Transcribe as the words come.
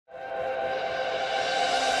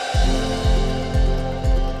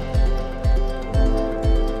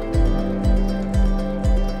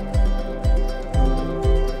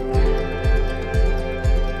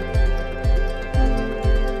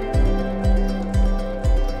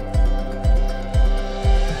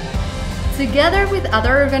Together with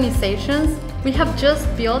other organizations, we have just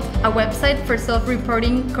built a website for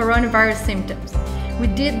self-reporting coronavirus symptoms. We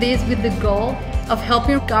did this with the goal of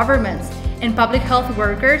helping governments and public health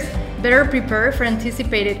workers better prepare for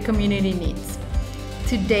anticipated community needs.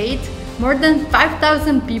 To date, more than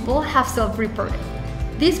 5,000 people have self-reported.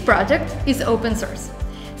 This project is open source,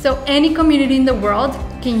 so any community in the world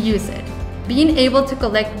can use it. Being able to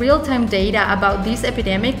collect real-time data about this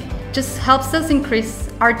epidemic just helps us increase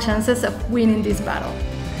our chances of winning this battle.